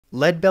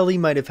Leadbelly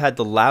might have had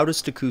the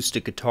loudest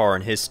acoustic guitar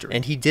in history,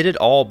 and he did it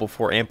all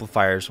before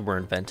amplifiers were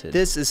invented.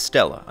 This is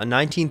Stella, a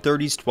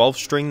 1930s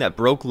 12-string that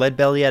broke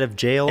Leadbelly out of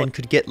jail and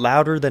could get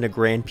louder than a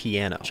grand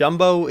piano.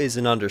 Jumbo is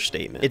an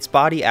understatement. Its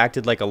body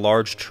acted like a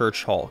large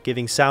church hall,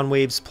 giving sound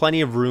waves plenty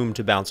of room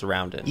to bounce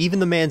around in. Even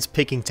the man's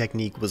picking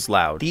technique was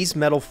loud. These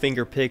metal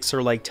finger picks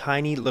are like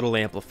tiny little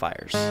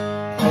amplifiers.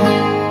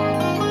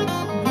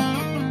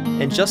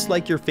 And just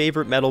like your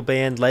favorite metal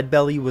band,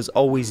 Leadbelly was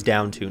always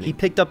downtuning. He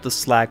picked up the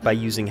slack by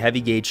using heavy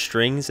gauge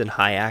strings and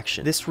high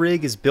action. This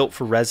rig is built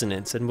for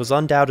resonance and was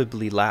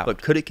undoubtedly loud,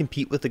 but could it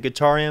compete with a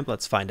guitar amp?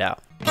 Let's find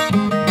out.